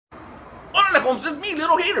Órale, Holmes, it's me,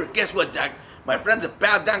 Little Hater. Guess what, Doug? My friends at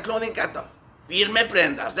Bow Down Clothing got the firme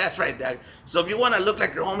prendas. That's right, Doug. So if you want to look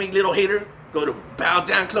like your homie Little Hater, go to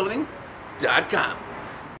bowdownclothing.com.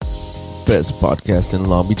 Best podcast in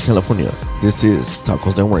Long Beach, California. This is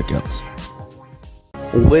Tacos and Workouts.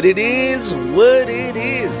 What it is.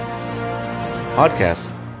 Podcast.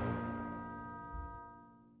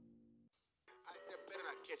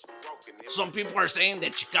 Some people are saying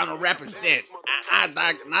that Chicano Rap is dead.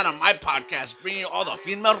 Dog, not on my podcast. Bringing you all the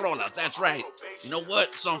firme rolas. That's right. You know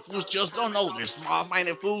what? Some fools just don't know. They're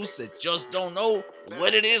small-minded fools that just don't know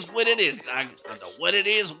what it is, dog. On the What It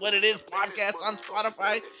Is podcast on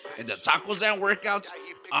Spotify and the Tacos and Workouts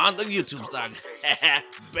on the YouTube, dog.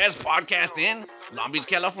 Best podcast in Long Beach,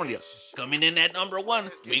 California. Coming in at number 1,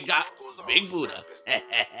 we got Big Buddha.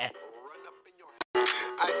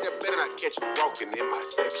 I said, better not catch you walking in my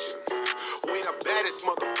section. We the baddest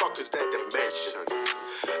motherfuckers that they mention.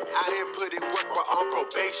 Out here putting work, we're on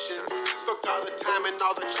probation. Fuck all the time and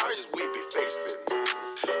all the charges we be facing.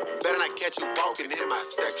 Better not catch you walking in my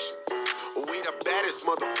section. We the baddest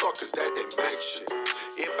motherfuckers that they mention.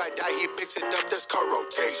 If I die, he picks it up, that's called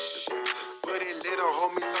rotation. Putting little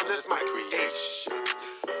homies on, that's my creation.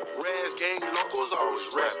 Res gang locals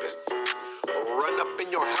always rapping. Run up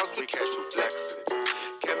in your house, we catch you flexing.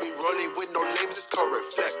 Can't be rolling with no lames, it's called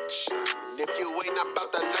reflection. If you ain't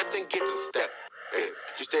about that life, then get to step.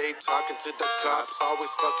 You stay talking to the cops,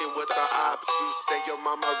 always fucking with the ops. You say your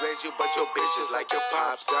mama raised you, but your bitch is like your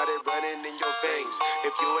pops. Got it running in your veins.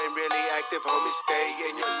 If you ain't really active, homie, stay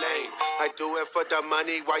in your lane. I do it for the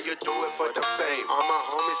money while you do it for the fame. All my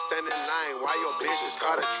homies stand in line while your bitches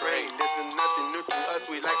got a train. This is nothing new to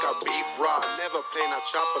us, we like our beef raw. Never plane a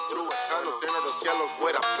chopper through a tunnel, enter the yellows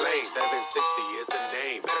with a plane. 760 is the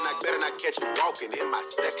name. Better not catch you walking in my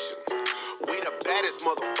section. We the baddest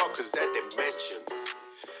motherfuckers that they mention.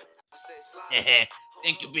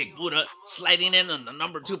 Thank you, Big Buddha. Sliding in on the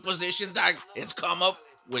number 2 position, dog. It's come up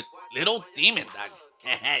with Little Demon, dog.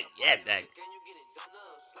 Yeah, dog.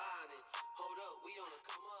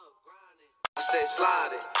 I said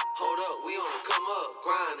slide it, hold up, we on the come up,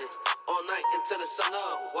 grinding, all night until the sun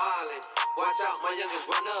up, wildin', watch out, my youngest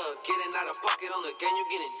run up, getting out of pocket on the game, you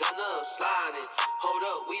getting done up, sliding, hold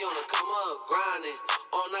up, we on the come up, grinding,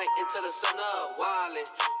 all night until the sun up, wildin',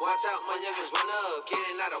 watch out, my youngest run up,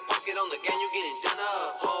 getting out of pocket on the game, you getting done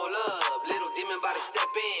up, hold up, little demon about to step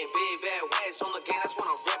in, big bad wax on the game, that's when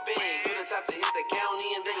I'm reppin', you the type to hit the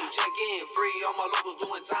county and then you check in, free, all my locals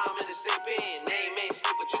doing time in the step in, name ain't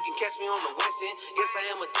skip, but you can catch me on the west end. Yes, I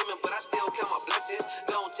am a demon, but I still count my blessings.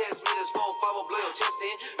 Don't test me, this 4-5 will blow your chest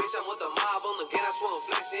in. Bitch, I'm with the mob on the game, that's when I'm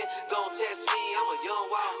flexing. Don't test me, I'm a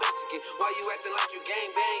young wild Mexican. Why you acting like you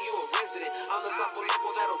gang bang, you a resident? I'm the type of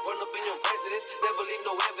local that'll run up in your residence. Never leave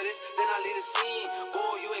no evidence, then I leave the scene.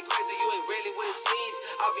 Boy, you ain't crazy, you ain't really what it seems.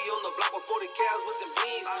 I'll be on the block with 40 cows with the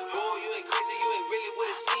beans. Boy, you ain't crazy, you ain't really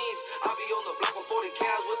what it seems. I'll be on the block with 40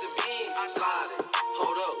 cows with the beans. Sliding,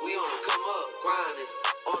 hold up, we on the come up, grinding.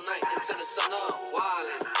 All night until the sun up,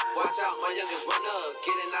 wildin'. Watch out, my youngest run up.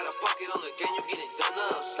 Getting out of pocket on the game, you getting done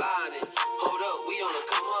up. Sliding, hold up, we on the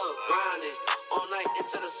come up, grinding. All night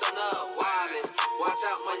until the sun up, wildin'. Watch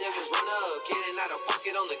out, my youngest run up. Getting out of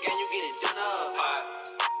pocket on the game, you getting done up. Hot.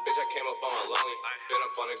 Bitch, I came up on my lonely. Been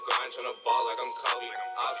up on the grind, tryna ball like I'm Kobe.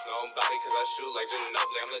 Ops know I'm body cause I shoot like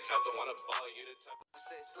Ginobili. I'm the type that wanna ball, you the type.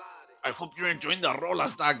 I hope you're enjoying the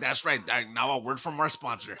rolas, dog. That's right, dog. Now a word from our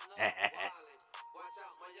sponsor.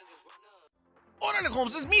 Órale,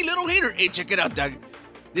 Holmes, it's me, Little Hater. Hey, check it out, dog.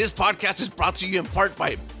 This podcast is brought to you in part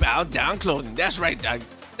by Bow Down Clothing. That's right, dog.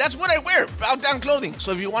 That's what I wear, Bow Down Clothing.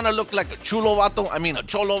 So if you want to look like a cholo vato, a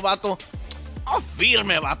cholo vato, a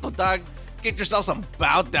firme vato, dog, get yourself some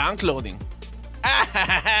Bow Down Clothing.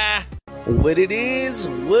 What it is.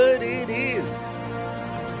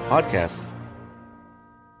 Podcast.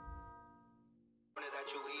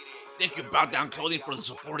 Thank you, Bow Down Clothing, for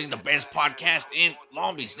supporting the best podcast in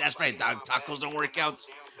Long Beach. That's right, dog. Tacos and Workouts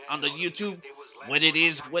on the YouTube. What it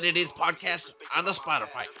is podcast on the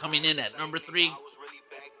Spotify. Coming in at number 3,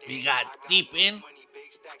 we got Deep In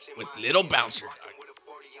with Little Bouncer, dog.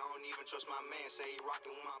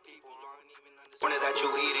 That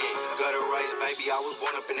you eating, gutter rice, baby. I was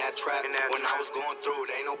born up in that trap. When I was going through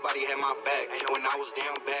it, ain't nobody had my back. When I was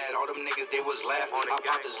down bad, all them niggas they was laughing. I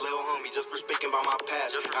popped this little homie just for speaking about my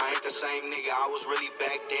past. I ain't the same nigga I was really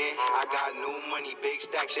back then. I got new money, big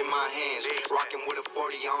stacks in my hands. Rocking with a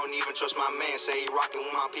 40, I don't even trust my man. Say he rocking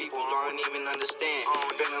with my people, I don't even understand.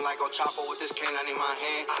 Feeling like a chopper with this canine in my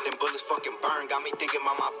hand. Them bullets fucking burn, got me thinking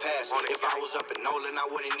about my past. If I was up in Nolan, I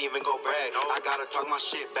wouldn't even go brag. I gotta talk my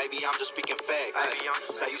shit, baby, I'm just speaking fact.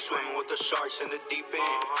 Say you swimming with the sharks in the deep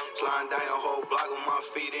end. Sliding down your whole block with my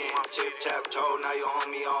feet in. Tip tap toe, now your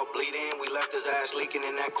homie all bleeding. We left his ass leaking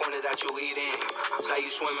in that corner that you eat in. Say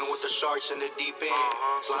you swimming with the sharks in the deep end.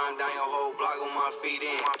 Sliding down your whole block with my feet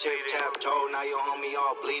in. Tip tap toe, now your homie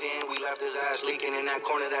all bleeding. We left his ass leaking in that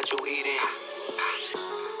corner that you eat in.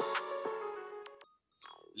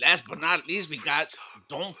 Last but not least, we got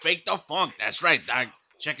Don't Fake the Funk. That's right, dog.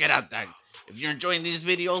 Check it out, dog. If you're enjoying these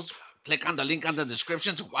videos, click on the link on the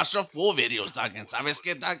description to watch the full videos, dog. And sabes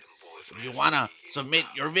que, dog? If you want to submit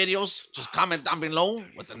your videos, just comment down below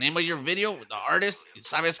with the name of your video, with the artist. And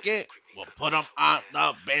sabes que? We'll put them on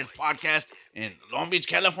the best podcast in Long Beach,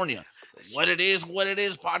 California. What it is,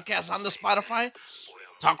 podcast on the Spotify.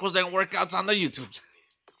 Tacos and workouts on the YouTube.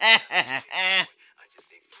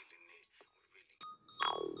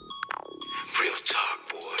 Real talk,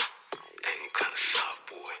 boy. Ain't kinda soft,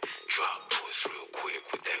 boy. Drop boys real quick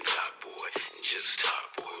with that Glock, boy. Just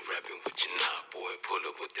talk, boy. Rapping with your knob, boy. Pull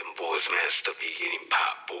up with them boys, man. Stuff you getting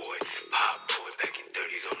pop, boy. Pop, boy. Back in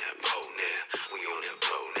 30s on that pole now. We on that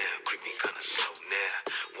blow now. Creeping kinda slow now.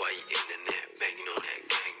 Why you internet banging on that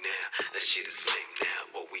gang now? That shit is lame now,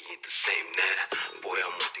 but we ain't the same now. Boy,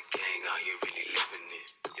 I'm with the gang out here really living it.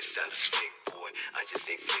 Your style is fake, boy. I just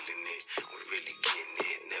ain't feeling it. We really getting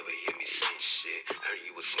it. Never hear me say shit. Heard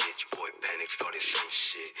you a snitch, boy. Panic started saying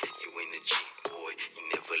shit. You ain't a G, boy. You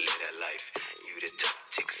never live that life. You the top,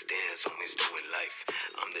 take a stance, always doing life.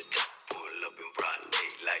 I'm the top, pull up in broad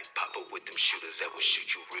daylight. Pop up with them shooters that will shoot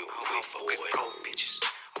you real quick, boy. Bro, bitches.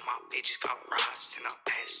 All my bitches got rides, and I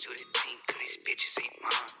pass to the team, cause these bitches ain't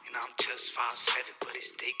mine. And I'm just 5'7", but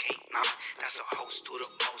his dick ain't 9. That's a host to the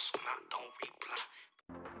most when I don't